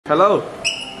Hello.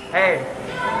 Hey.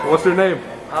 What's your name?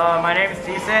 My name is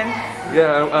Jason.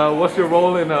 Yeah. What's your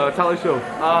role in talent show?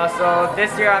 So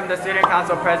this year I'm the student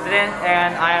council president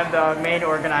and I am the main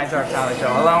organizer of talent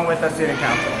show along with the student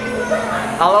council.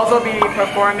 I'll also be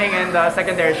performing in the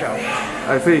secondary show.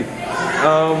 I see.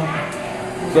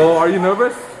 So are you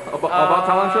nervous about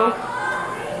talent show?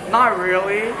 Not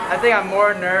really. I think I'm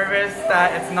more nervous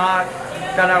that it's not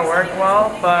gonna work well,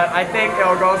 but I think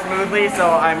it'll go smoothly, so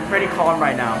I'm pretty calm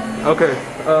right now. Okay.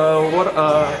 Are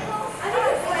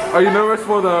you nervous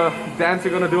for the dance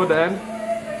you're gonna do at the end?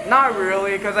 Not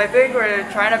really, because I think we're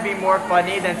trying to be more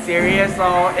funny than serious,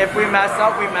 so if we mess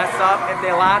up, we mess up. If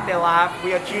they laugh, they laugh.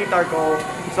 We achieved our goal,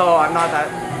 so I'm not that...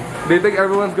 Do you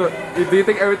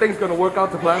think everything's gonna work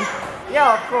out to plan?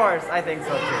 Yeah, of course. I think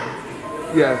so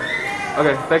too. Yeah.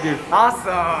 Okay, thank you.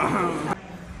 Awesome.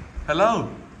 Hello.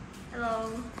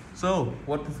 Hello. So,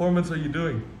 what performance are you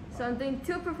doing? So I'm doing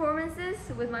 2 performances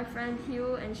with my friend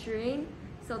Hugh and Shireen.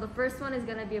 So the first one is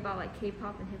gonna be about like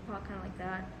K-pop and hip-hop, kind of like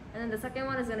that. And then the second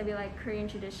one is gonna be like Korean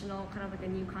traditional, kind of like a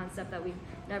new concept that we've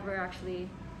never actually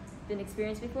been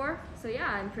experienced before. So yeah,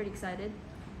 I'm pretty excited.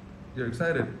 You're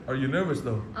excited. Are you nervous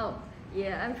though? Oh,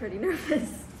 yeah, I'm pretty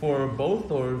nervous. For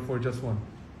both or for just one?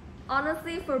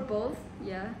 Honestly, for both,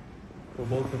 yeah. For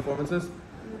both performances?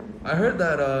 I heard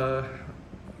that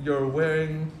you're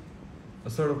wearing a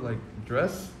sort of like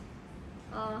dress.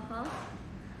 Uh-huh.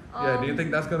 Yeah, do you think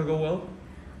that's gonna go well?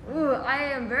 Ooh, I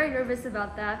am very nervous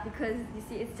about that because you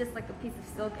see, it's just like a piece of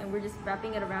silk and we're just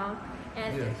wrapping it around.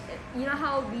 And Yes. you know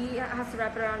how we have to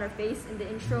wrap it around our face in the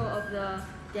intro of the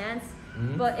dance?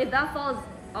 Mhm. But if that falls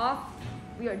off,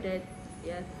 we are dead.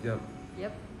 Yeah. Yep.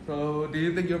 Yep. So, do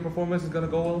you think your performance is gonna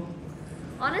go well?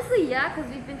 Honestly, yeah, because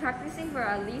we've been practicing for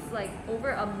at least like over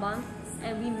a month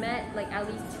and we met like at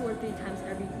least 2 or 3 times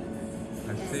every week. I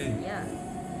And see. Yeah.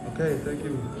 Okay, thank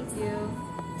you. Thank you.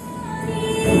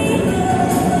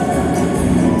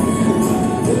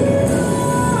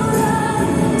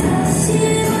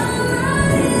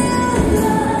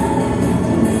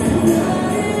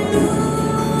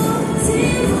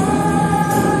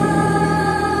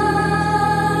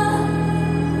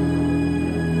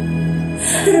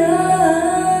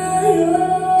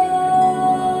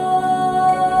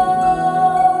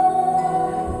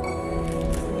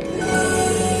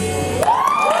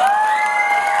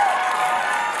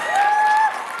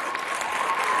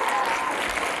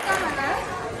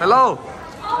 Hello.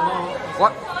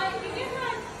 What?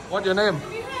 What's your name? I'm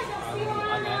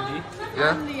Andy. Yeah.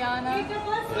 I'm Liana.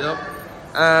 Yep.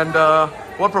 And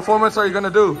what performance are you gonna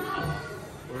do?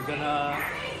 We're gonna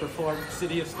perform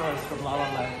City of Stars from La La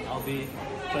Land. I'll be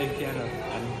playing piano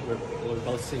and we're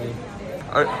both singing.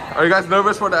 Are you guys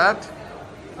nervous for the act?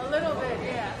 A little bit,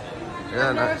 yeah.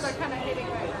 Yeah, Nerves nice. are kind of hitting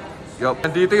right now. Yep.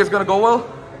 And do you think it's gonna go well?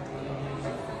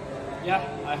 Yeah,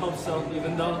 I hope so.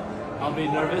 Even though I'll be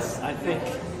nervous, I think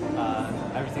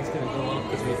everything's gonna go well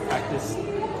because we've practiced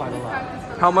quite a lot.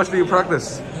 How much do you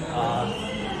practice?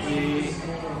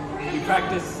 We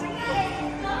practice.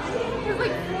 It's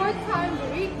like 4 times a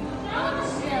week. Yeah, a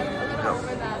little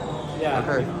over that. Yeah.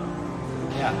 Okay.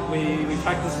 Yeah, we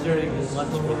practice during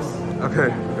lunch breaks. Okay.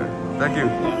 Okay. Thank you.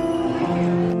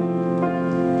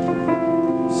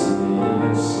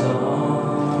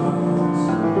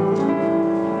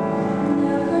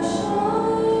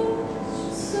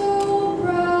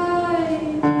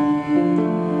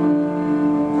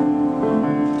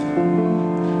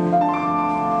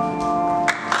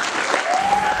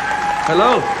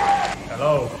 Hello.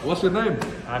 Hello, What's your name?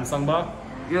 I'm Sangba.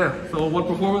 Yeah. So what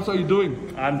performance are you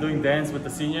doing? I'm doing dance with the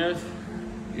seniors.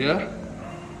 Yeah.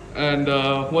 And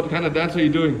what kind of dance are you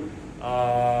doing?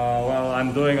 Well,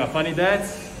 I'm doing a funny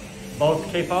dance, both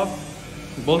K-pop.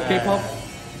 Both K-pop.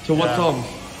 So what yeah. songs?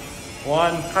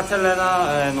 One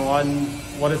Catalina and one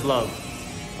What Is Love.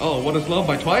 Oh, What Is Love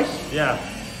by Twice? Yeah.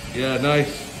 Yeah, nice.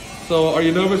 So are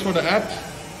you nervous for the act?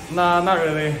 Nah, not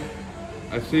really.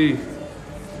 I see.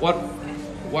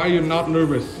 Why are you not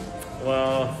nervous?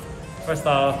 Well, first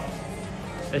off,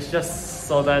 it's just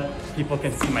so that people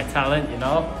can see my talent, you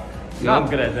know? You know Yeah. I'm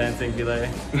good at dancing, Billy.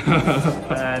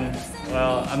 And,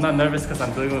 well, I'm not nervous because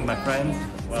I'm doing it with my friends.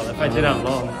 Well, if I did it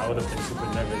alone, I would have been super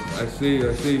nervous. I see,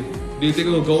 I see. Do you think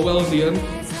it will go well in the end?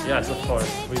 Yes, of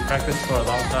course. We practiced for a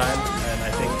long time, and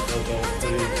I think it'll go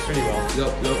pretty well.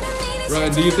 Yep, yep.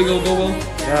 Ryan, do you think it'll go well?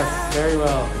 Yes, very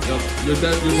well. Yep. You're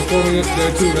performing it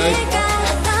there too, right? Yep.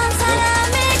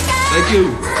 Thank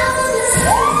you.